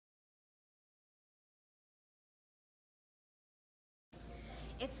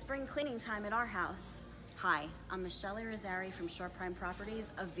It's spring cleaning time at our house. Hi, I'm Michele Irizarry from Shore Prime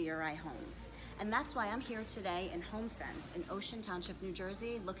Properties of VRI Homes. And that's why I'm here today in HomeSense in Ocean Township, New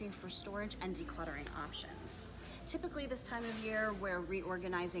Jersey, looking for storage and decluttering options. Typically this time of year, we're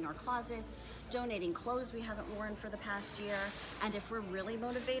reorganizing our closets, donating clothes we haven't worn for the past year, and if we're really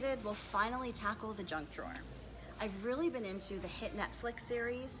motivated, we'll finally tackle the junk drawer. I've really been into the hit Netflix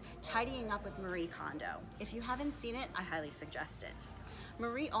series, Tidying Up with Marie Kondo. If you haven't seen it, I highly suggest it.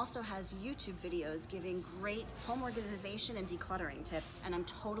 Marie also has YouTube videos giving great home organization and decluttering tips, and I'm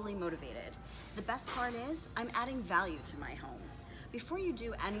totally motivated. The best part is, I'm adding value to my home. Before you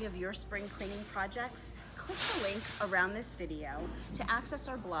do any of your spring cleaning projects, click the link around this video to access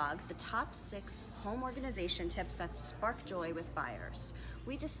our blog, The Top 6 Home Organization Tips That Spark Joy with Buyers.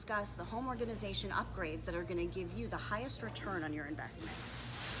 We discuss the home organization upgrades that are going to give you the highest return on your investment.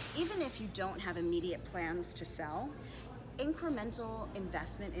 Even if you don't have immediate plans to sell, incremental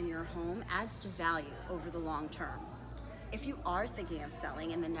investment in your home adds to value over the long term. If you are thinking of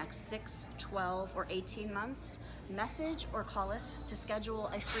selling in the next 6, 12, or 18 months, message or call us to schedule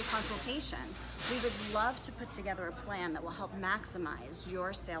a free consultation. We would love to put together a plan that will help maximize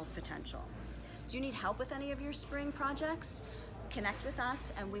your sales potential. Do you need help with any of your spring projects? Connect with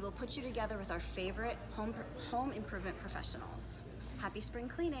us and we will put you together with our favorite home improvement professionals. Happy spring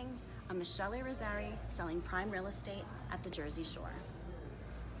cleaning! I'm Michele Irizarry, selling prime real estate at the Jersey Shore.